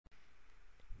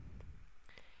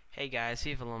Hey guys,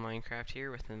 Viva La Minecraft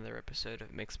here with another episode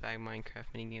of Mixed Bag Minecraft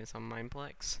Minigames on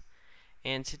Mineplex.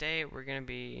 And today we're going to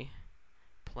be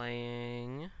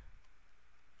playing...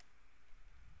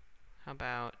 How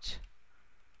about...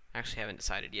 Actually, I haven't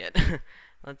decided yet.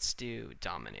 Let's do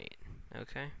Dominate,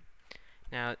 okay?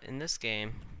 Now, in this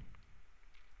game,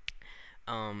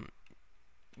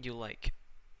 you like...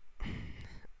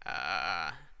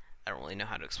 I don't really know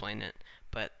how to explain it,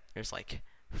 but there's like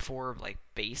 4 like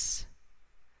base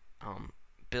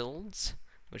builds,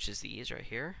 which is these right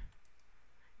here,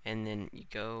 and then you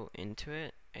go into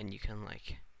it and you can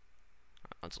like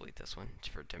I'll delete this one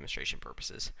for demonstration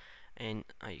purposes, and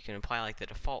you can apply like the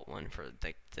default one for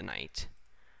the night,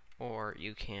 or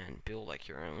you can build like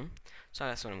your own. So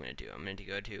that's what I'm going to do. I'm going to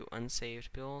go to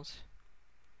unsaved builds.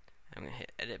 I'm going to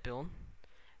hit edit build,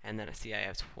 and then I see I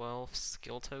have 12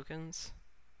 skill tokens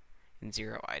and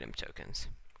 0 item tokens.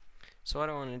 So what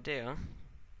I want to do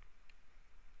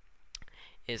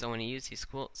is I want to use these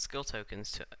skill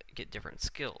tokens to get different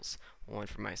skills. One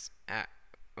for my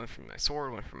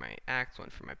sword, one for my axe, one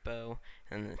for my bow,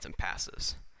 and then some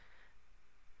passives.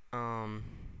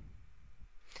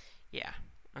 Yeah,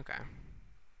 okay.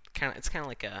 It's kind of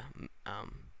like a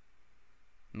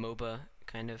MOBA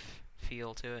kind of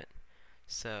feel to it.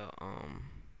 So I'll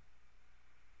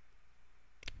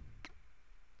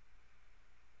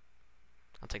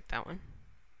take that one.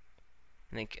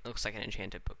 And it looks like an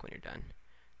enchanted book when you're done.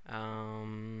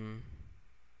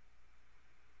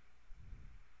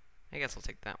 I guess I'll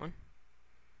take that one.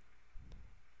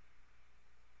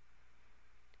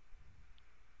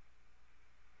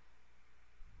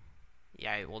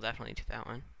 Yeah, I will definitely do that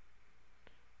one.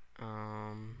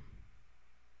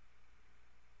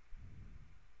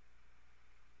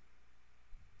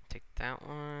 Take that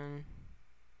one.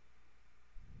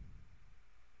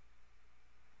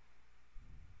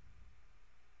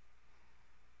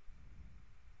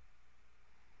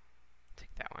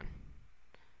 That one.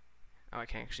 Oh, I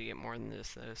can actually get more than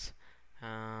those.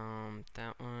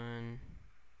 That one.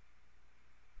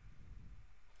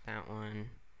 That one.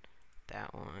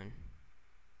 That one.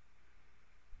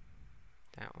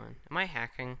 That one. Am I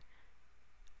hacking?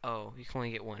 Oh, you can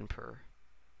only get one per.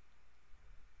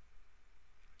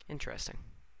 Interesting.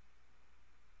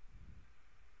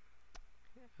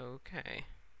 Okay.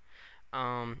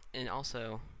 And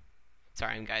also,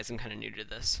 sorry, guys, I'm kind of new to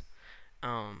this.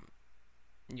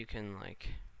 You can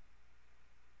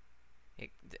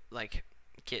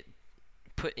get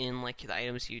put in like the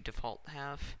items you default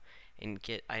have and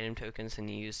get item tokens and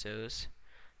use those.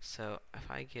 So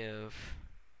if I give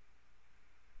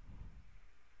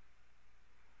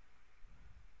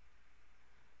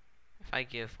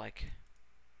like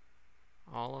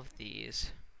all of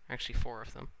these, actually 4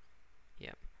 of them,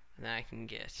 yep, and then I can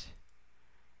get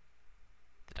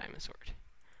the diamond sword.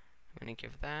 I'm gonna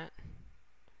give that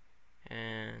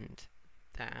and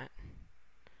that,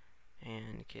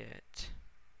 and get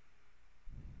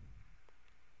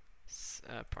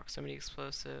proximity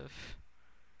explosive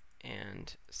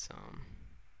and some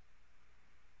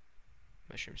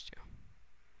mushrooms too.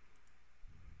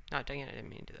 Oh, dang it, I didn't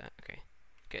mean to do that. Okay,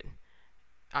 good.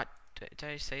 Did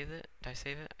I save it? Did I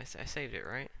save it? I saved it,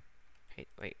 right? Hey,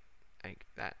 wait,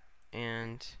 that,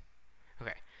 and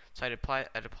okay. So I'd applied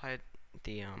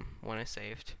the one I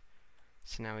saved.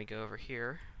 So now we go over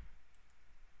here,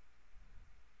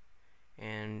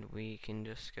 and we can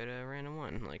just go to a random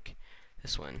one, like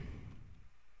this one,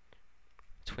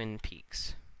 Twin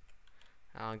Peaks.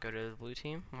 I'll go to the blue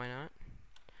team. Why not?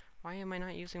 Why am I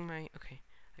not using my? Okay,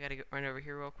 I gotta run over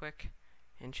here real quick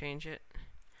and change it.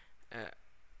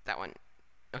 That one.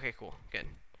 Okay, cool, good.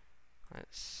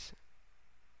 Let's.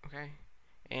 Okay,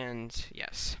 and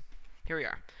yes, here we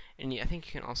are. And I think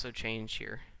you can also change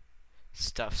your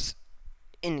stuffs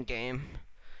in game.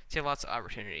 So you have lots of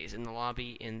opportunities in the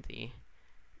lobby, in the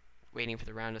waiting for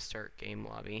the round to start game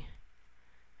lobby,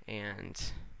 and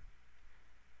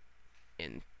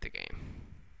in the game.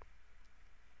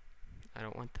 I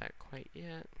don't want that quite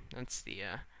yet. That's the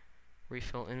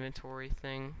refill inventory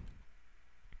thing.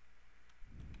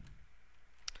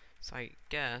 So I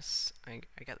guess I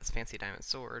got this fancy diamond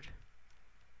sword.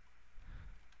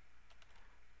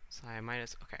 So I might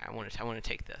as okay. I want to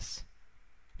take this.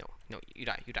 No, you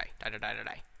die, die.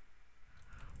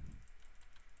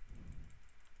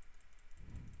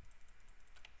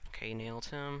 Okay, nailed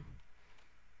him.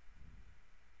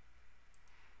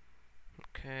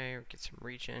 Okay, get some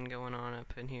regen going on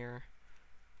up in here.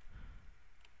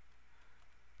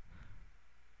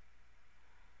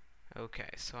 Okay,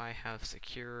 so I have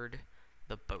secured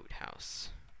the boathouse.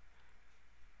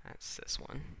 That's this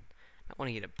one. I want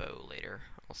to get a bow later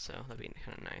also. That'd be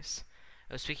kind of nice.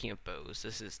 Oh, speaking of bows,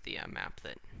 this is the map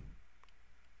that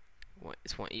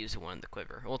is used one in the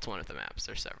quiver. Well, it's one of the maps.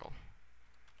 There's several.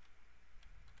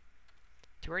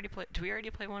 Do we already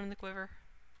play one in the quiver?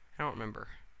 I don't remember.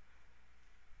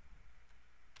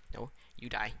 No, you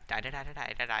die. Die, die, die, die,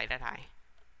 die, die, die, die,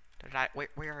 die.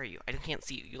 Where are you? I can't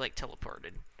see you. You like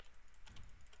teleported.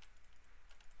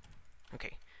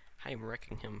 Okay, I am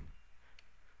wrecking him.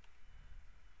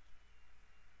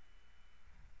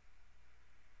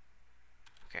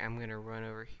 Okay, I'm gonna run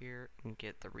over here and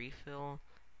get the refill.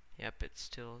 Yep, it's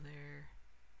still there.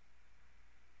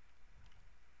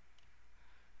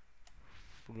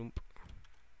 Floomp.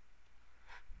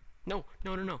 No,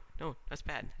 no, no, no, no, that's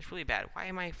bad. That's really bad. Why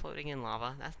am I floating in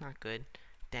lava? That's not good.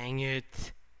 Dang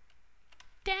it.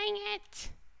 Dang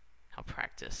it! I'll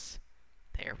practice.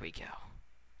 There we go.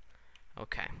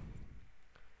 Okay.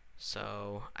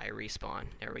 So, I respawn.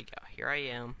 There we go. Here I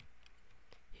am.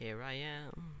 Here I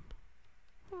am.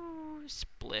 Ooh,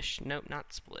 splish. Nope,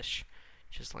 not splish.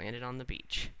 Just landed on the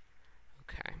beach.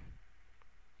 Okay.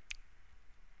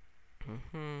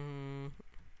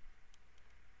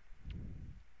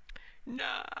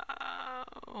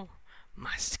 No!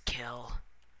 Must kill.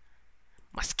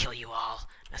 Must kill you all.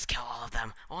 Must kill all of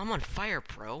them. Oh, I'm on fire,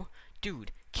 bro.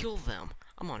 Dude, kill them.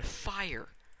 I'm on fire.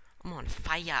 I'm on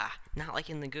fire. Not like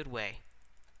in the good way.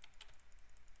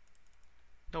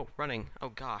 No, running. Oh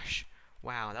gosh.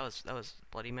 Wow, that was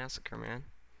bloody massacre, man.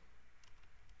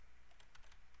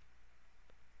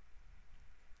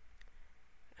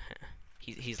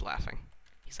 He's laughing.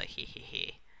 He's like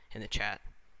he in the chat.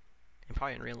 And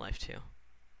probably in real life too.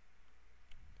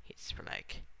 He's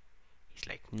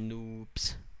like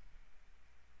noobs.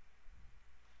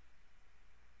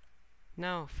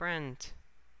 No, friend.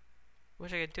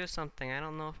 Wish I could do something. I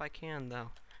don't know if I can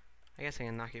though. I guess I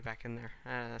can knock you back in there.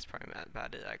 That's probably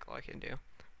about it. All I can do.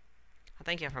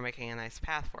 Thank you for making a nice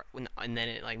path for it. And then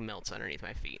it like melts underneath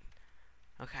my feet.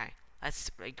 Okay,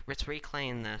 let's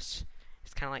reclaim this.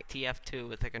 It's kind of like TF2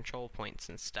 with the control points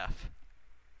and stuff.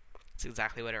 It's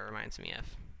exactly what it reminds me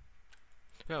of.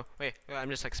 Oh wait, I'm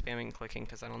just like spamming clicking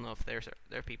because I don't know if there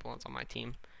are people that's on my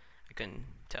team. I couldn't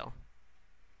tell.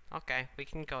 Okay, we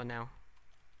can go now.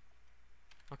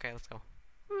 Okay, let's go.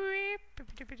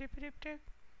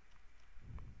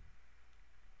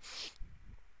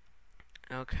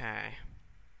 Okay.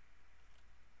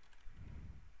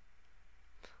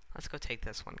 Let's go take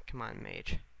this one. Come on,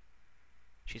 mage.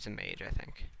 She's a mage, I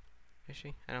think. Is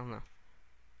she? I don't know.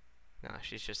 No,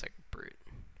 she's just like a brute.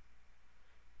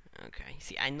 Okay.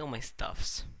 See, I know my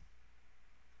stuffs.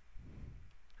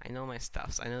 I know my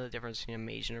stuffs. I know the difference between a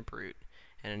mage and a brute,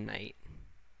 and a knight,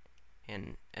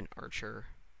 and an archer.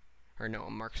 Or no,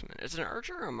 a marksman. Is it an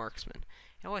archer or a marksman?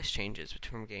 It always changes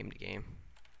from game to game.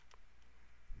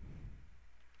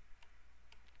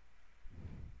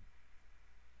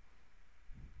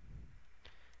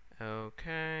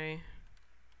 Okay.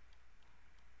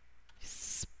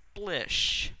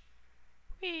 Splish.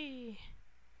 Whee!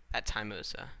 That time it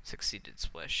was a succeeded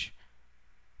splish.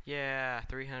 Yeah,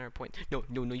 300 points. No,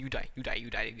 no, no, you die. You die, you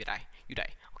die, you die, you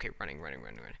die. Okay, running.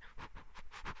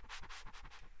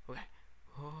 Okay.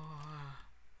 Oh.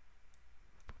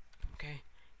 Okay,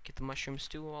 get the mushroom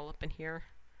stew all up in here.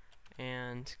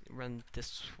 And run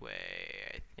this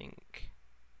way, I think.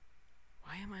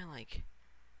 Why am I like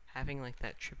having like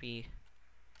that trippy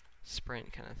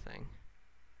sprint kind of thing?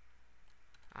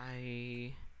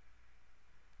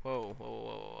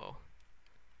 Whoa.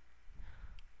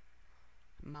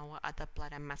 Mawa other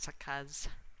blood and massacres.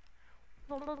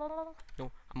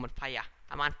 No, I'm on fire.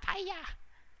 I'm on fire.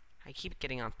 I keep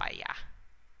getting on fire.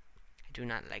 I do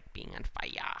not like being on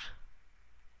fire.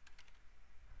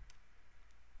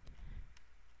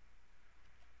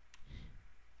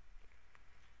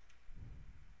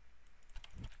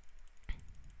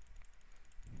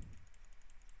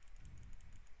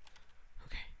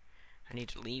 I need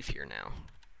to leave here now.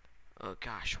 Oh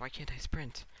gosh, why can't I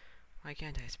sprint? Why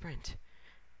can't I sprint?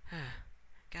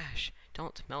 Gosh,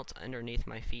 don't melt underneath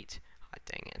my feet. Oh,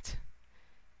 dang it.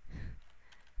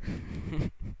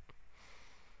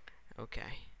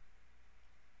 Okay.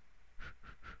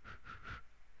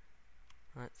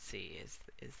 Let's see, is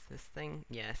this thing?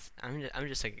 Yes, I'm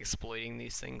just like exploiting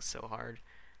these things so hard.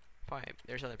 Probably,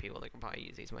 there's other people that can probably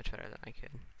use these much better than I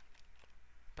could.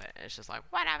 But it's just like,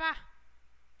 whatever!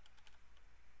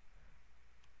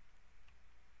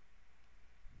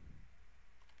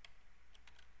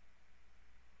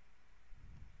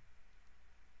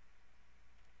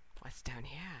 What's down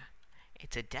here?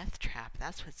 It's a death trap.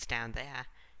 That's what's down there.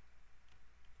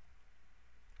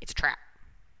 It's a trap.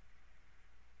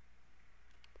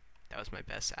 That was my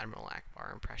best Admiral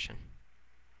Akbar impression.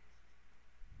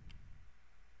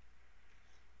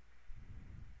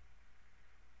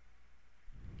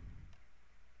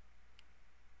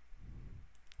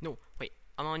 No, wait,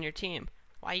 I'm on your team.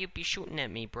 Why you be shooting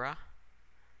at me, bruh?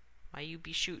 Why you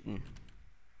be shooting?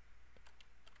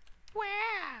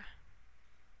 Where?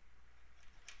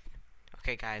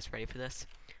 Okay, guys, ready for this?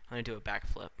 I'm gonna do a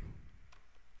backflip.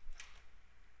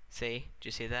 See? Did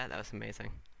you see that? That was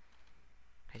amazing.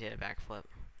 I did a backflip.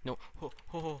 No. Oh,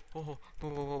 oh, oh, oh, oh,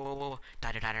 oh,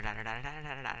 die, die, die, die, die, die, die,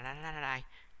 die, die, die,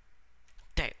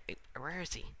 die. Where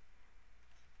is he?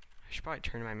 I should probably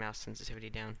turn my mouse sensitivity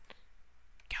down.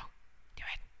 Go. Do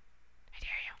it. I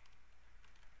dare you.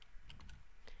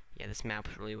 Yeah, this map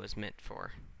really was meant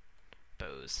for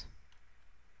bows.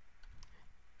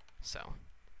 So,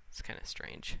 it's kind of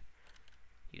strange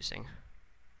using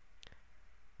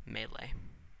melee.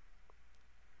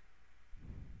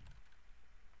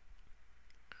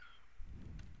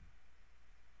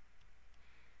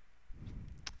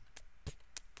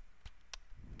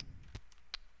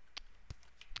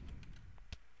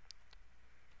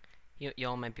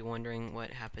 Y'all might be wondering what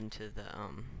happened to the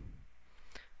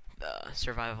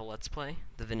survival let's play,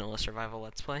 the vanilla survival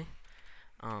let's play.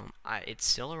 It's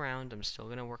still around. I'm still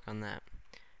gonna work on that,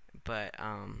 but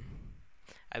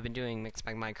I've been doing mixed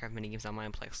by Minecraft Minigames on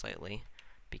Mineplex lately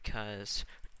because.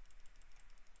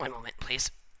 One moment,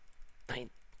 please. Dang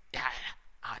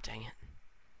it,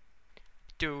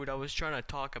 dude. I was trying to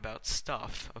talk about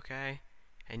stuff, okay,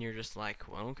 and you're just like,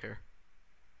 well, I don't care.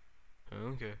 I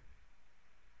don't care.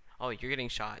 Oh, you're getting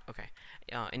shot. Okay.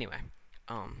 Anyway,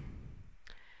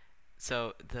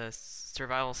 so the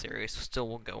survival series still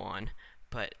will go on,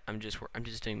 but I'm just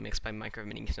doing mixed by Minecraft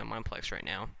Minigames on Mineplex right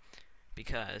now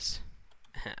because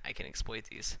I can exploit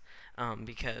these.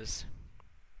 Because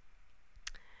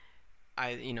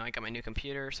I got my new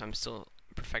computer, so I'm still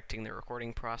perfecting the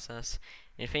recording process.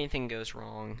 And if anything goes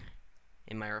wrong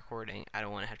in my recording, I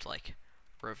don't want to have to like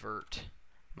revert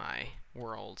my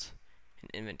world and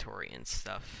inventory and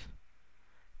stuff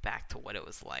back to what it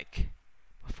was like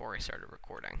before I started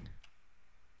recording.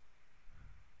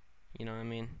 You know what I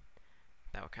mean?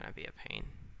 That would kind of be a pain.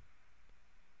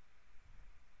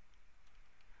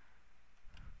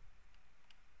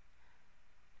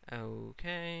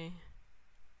 Okay.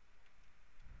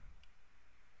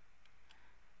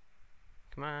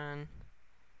 Come on.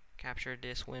 Capture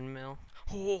this windmill.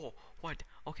 Oh, what?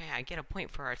 Okay, I get a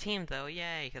point for our team, though.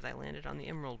 Yay, because I landed on the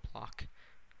emerald block.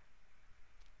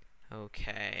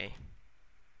 Okay.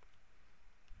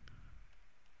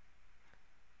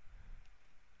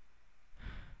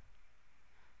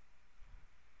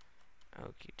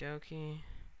 Okie dokie.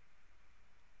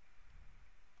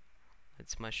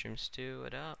 Let's mushroom stew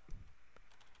it up.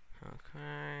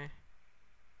 Okay.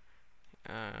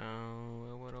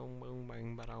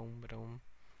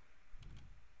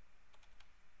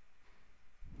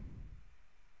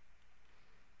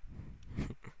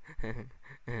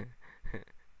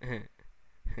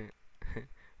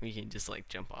 We can just like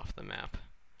jump off the map.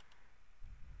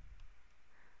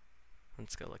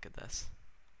 Let's go look at this.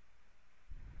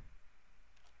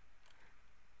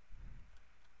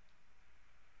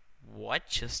 What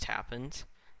just happened?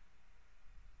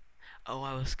 Oh,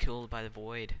 I was killed by the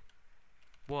void.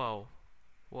 Whoa.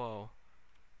 Whoa.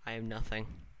 I have nothing.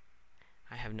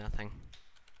 I have nothing.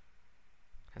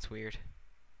 That's weird.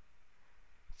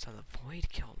 So the void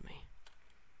killed me.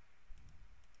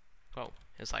 Whoa.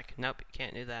 It's like, nope, you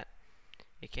can't do that.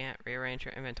 You can't rearrange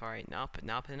your inventory. Nope,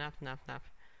 nope, nope, nope, nope.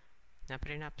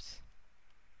 Noppity nops.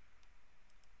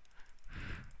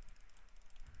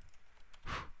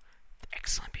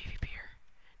 Excellent PvP here.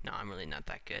 No, I'm really not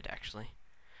that good, actually.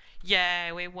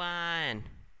 Yay, we won!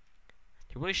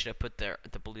 You really should have put the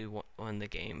blue on the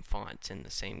game font in the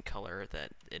same color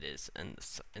that it is in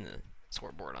the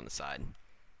scoreboard on the side.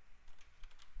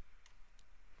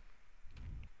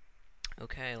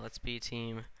 Okay, let's be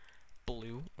team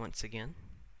blue once again.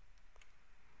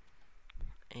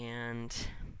 And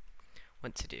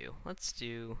what to do? Let's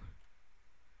do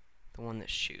the one that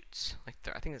shoots. Like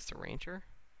I think it's the ranger.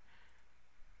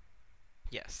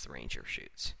 Yes, the ranger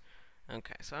shoots.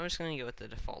 Okay, so I'm just gonna go with the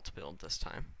default build this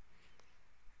time.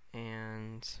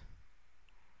 And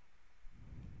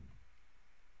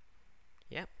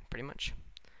yep, pretty much.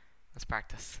 Let's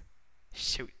practice.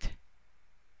 Shoot.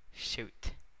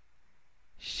 Shoot.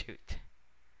 Shoot.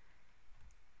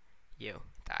 You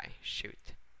die.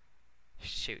 Shoot.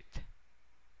 Shoot.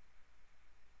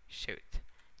 Shoot.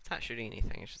 It's not shooting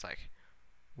anything. It's just like,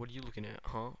 what are you looking at,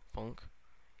 huh, punk?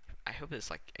 I hope it's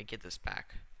like I get this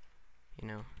back. You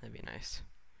know, that'd be nice.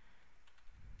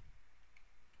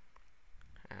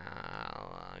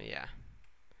 Yeah.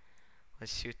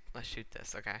 Let's shoot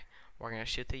this, okay? We're gonna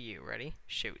shoot the U, ready?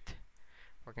 Shoot.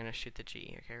 We're gonna shoot the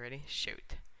G, okay, ready?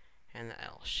 Shoot. And the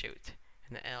L, shoot.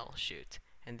 And the L, shoot.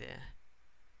 and the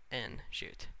N.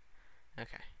 Shoot.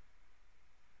 Okay.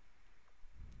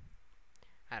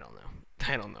 I don't know.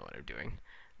 I don't know what I'm doing.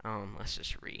 Let's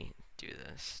just redo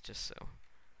this just so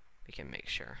we can make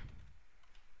sure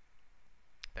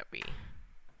that we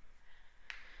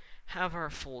have our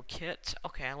full kit.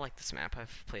 Okay, I like this map.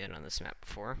 I've played on this map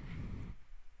before.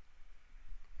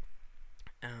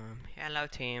 Hello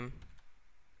team.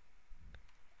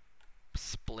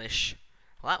 Splish.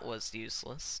 Well, that was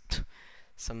useless.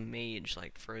 Some mage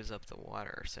like froze up the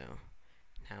water, so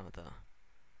now the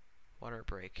water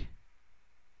break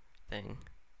thing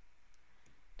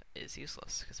is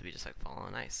useless because we just like fall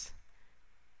on ice.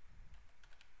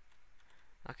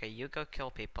 Okay, you go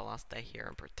kill people. I'll stay here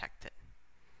and protect it.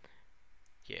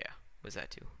 Yeah, what's that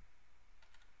do?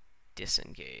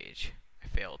 Disengage. I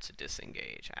failed to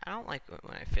disengage. I don't like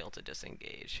when I fail to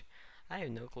disengage. I have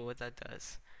no clue what that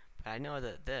does. But I know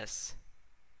that this...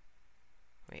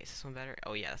 Wait, is this one better?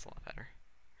 Oh yeah, that's a lot better.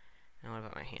 And what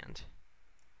about my hand?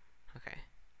 Okay.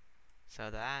 So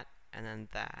that, and then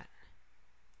that.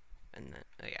 And then,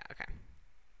 oh yeah, okay.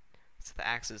 So the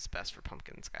axe is best for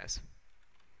pumpkins, guys.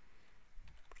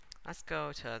 Let's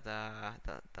go to the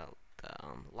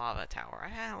lava tower.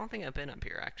 I don't think I've been up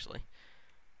here, actually.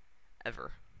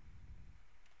 Ever.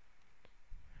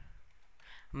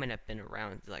 I might have been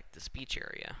around, like, this beach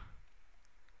area.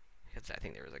 Because I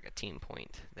think there was, like, a team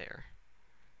point there.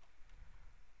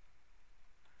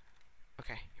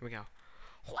 Okay, here we go.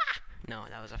 Wah! No,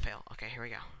 that was a fail. Okay, here we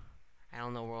go. I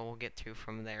don't know where we'll get to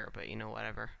from there, but, you know,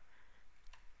 whatever.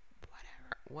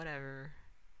 Whatever.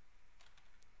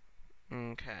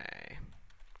 Okay.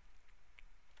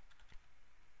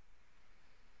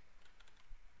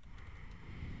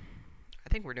 I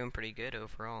think we're doing pretty good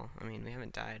overall. I mean, we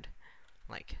haven't died,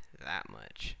 like, that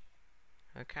much.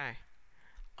 Okay.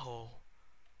 Oh,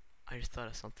 I just thought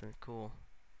of something cool.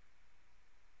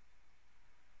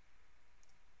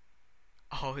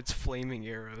 Oh, it's flaming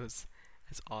arrows.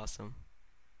 That's awesome.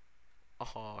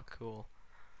 Oh, cool.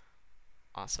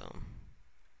 Awesome.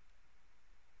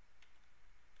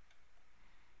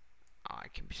 Oh, I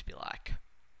can just be like,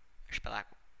 what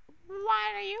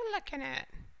are you looking at?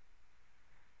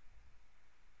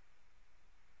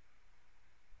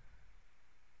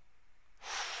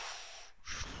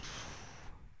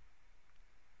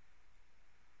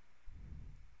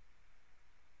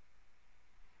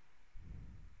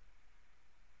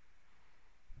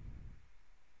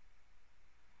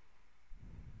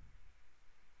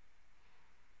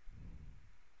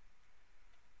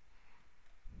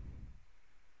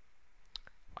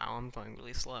 Wow, I'm going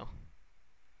really slow.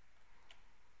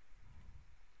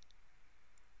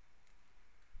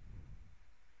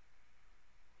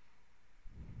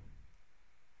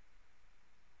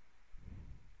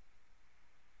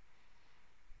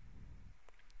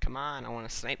 Come on, I want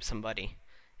to snipe somebody.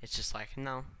 It's just like,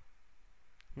 no.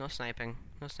 No sniping.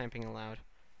 No sniping allowed.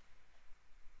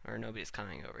 Or nobody's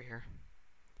coming over here.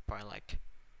 Probably like,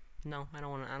 no, I don't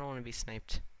want to be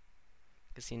sniped.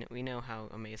 Because we know how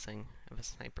amazing of a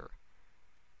sniper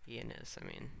Ian is. I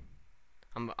mean,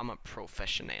 I'm a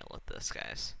professional at this,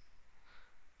 guys.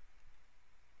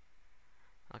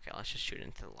 Okay, let's just shoot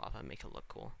into the lava and make it look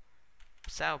cool.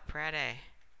 So pretty.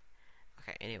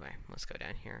 Okay, anyway, let's go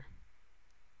down here.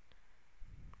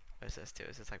 What does this do?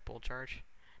 Is this like bull charge?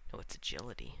 No, it's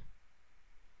agility.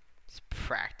 It's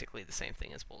practically the same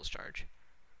thing as bull charge.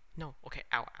 No, okay,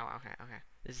 ow, okay.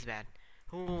 This is bad.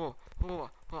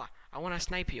 I want to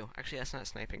snipe you. Actually, that's not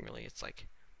sniping, really. It's like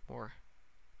more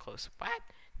close. What?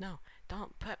 No,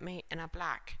 don't put me in a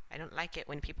block. I don't like it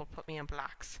when people put me in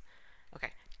blocks.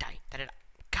 Okay, die.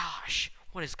 Gosh,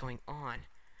 what is going on?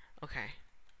 Okay,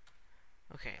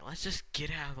 let's just get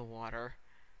out of the water.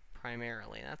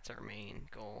 Primarily, that's our main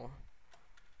goal.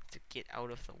 To get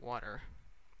out of the water.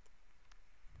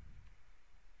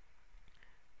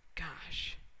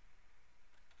 Gosh.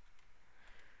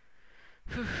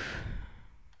 Whew.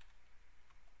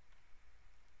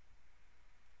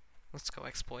 Let's go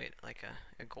exploit like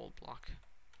a gold block.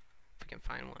 If we can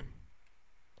find one.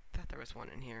 Thought there was one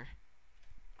in here.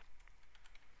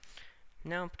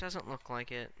 Nope, doesn't look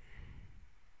like it.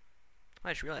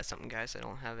 I just realized something, guys. I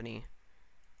don't have any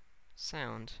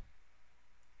sound.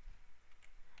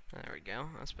 There we go.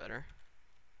 That's better.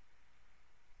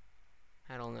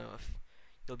 I don't know if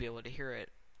you'll be able to hear it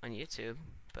on YouTube,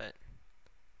 but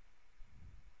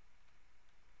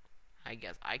I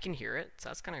guess I can hear it, so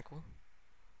that's kind of cool.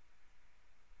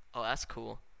 Oh, that's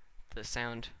cool. The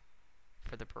sound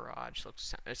for the barrage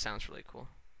it sounds really cool.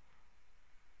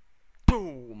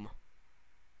 Boom!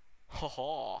 Ho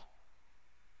ho!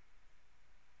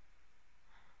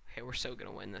 Okay, we're so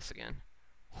gonna win this again.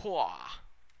 Hwah!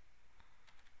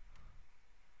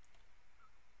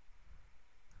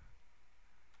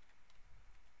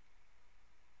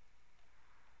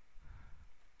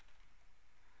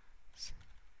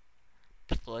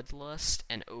 Bloodlust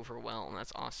and Overwhelm.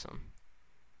 That's awesome.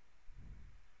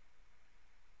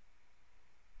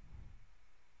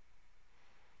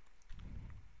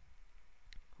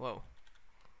 Whoa.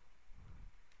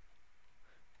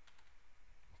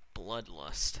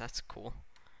 Bloodlust. That's cool.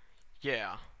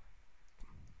 Yeah.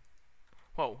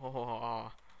 Whoa, whoa, whoa,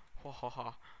 whoa, whoa, whoa,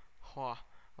 whoa, whoa.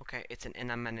 Okay, it's an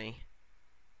anemone.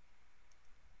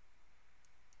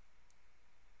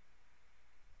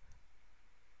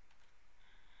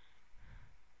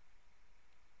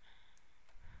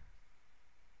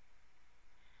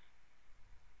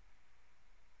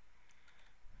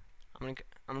 I'm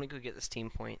gonna go get this team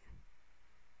point.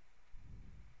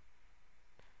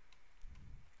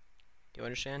 Do you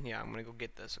understand? Yeah, I'm gonna go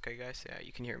get this. Okay, guys. Yeah,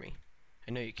 you can hear me.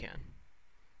 I know you can.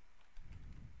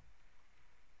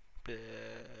 Bleh.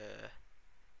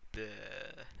 Bleh.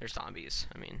 There's zombies.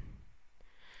 I mean,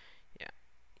 yeah.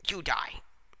 You die.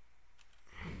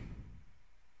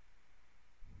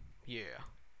 Yeah.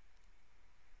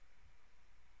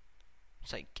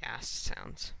 It's like gas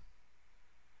sounds.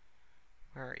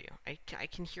 Where are you? I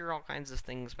can hear all kinds of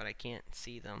things, but I can't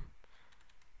see them.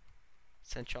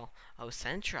 Central. Oh,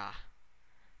 Centra.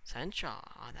 Central.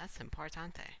 Oh, that's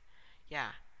importante. Yeah.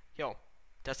 Yo,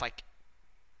 that's like.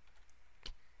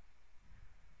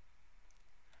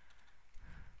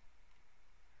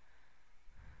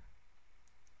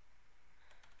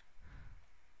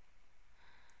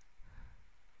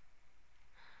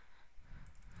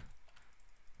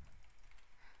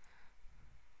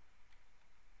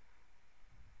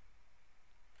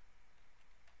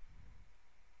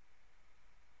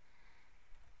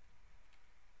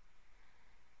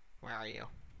 Where are you?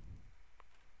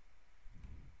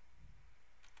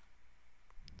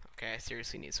 Okay, I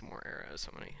seriously need some more arrows.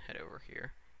 I'm gonna head over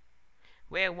here.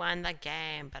 We won the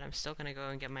game, but I'm still gonna go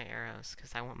and get my arrows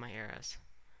because I want my arrows.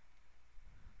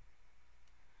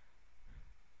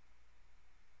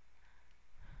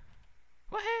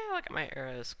 Woohoo! I got my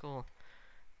arrows. Cool.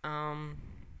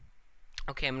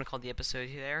 Okay, I'm gonna call the episode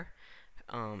there.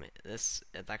 This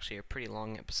is actually a pretty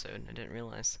long episode. I didn't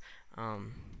realize.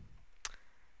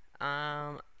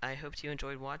 I hope you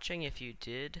enjoyed watching. If you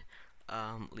did,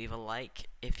 leave a like.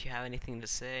 If you have anything to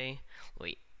say,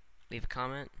 leave a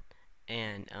comment.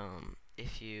 And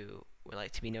if you would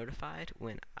like to be notified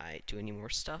when I do any more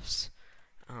stuffs,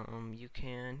 you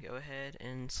can go ahead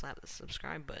and slap the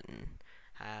subscribe button.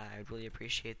 I'd really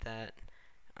appreciate that.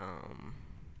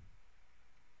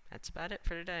 That's about it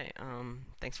for today.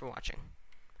 Thanks for watching.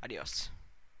 Adios.